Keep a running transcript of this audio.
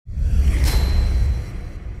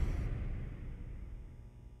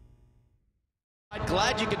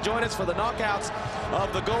glad you could join us for the knockouts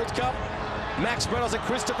of the Gold Cup. Max Reynolds and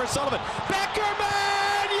Christopher Sullivan.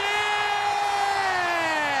 Beckerman, yes!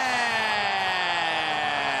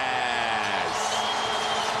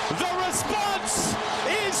 The response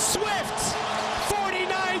is swift.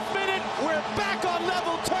 49th minute, we're back on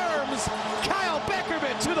level terms. Kyle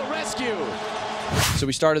Beckerman to the rescue. So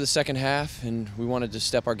we started the second half, and we wanted to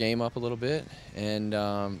step our game up a little bit, and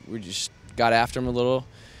we just got after him a little.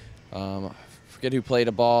 I forget who played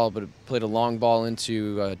a ball, but it played a long ball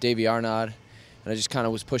into Davey Arnaud, and I just kind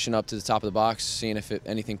of was pushing up to the top of the box, seeing if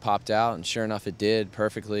anything popped out, and sure enough, it did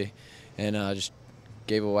perfectly, and just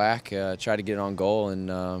gave a whack, tried to get it on goal, and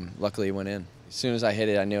luckily it went in. As soon as I hit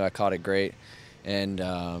it, I knew I caught it great, and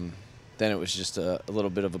then it was just a little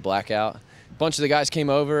bit of a blackout. A bunch of the guys came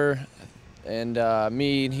over, and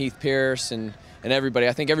me and Heath Pierce and everybody.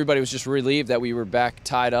 I think everybody was just relieved that we were back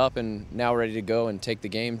tied up and now ready to go and take the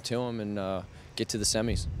game to them and get to the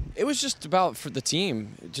semis. It was just about for the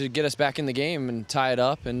team to get us back in the game and tie it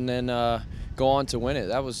up and then go on to win it.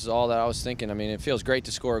 That was all that I was thinking. I mean, it feels great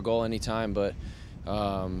to score a goal anytime, but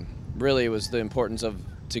really it was the importance of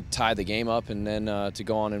to tie the game up and then to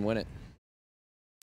go on and win it.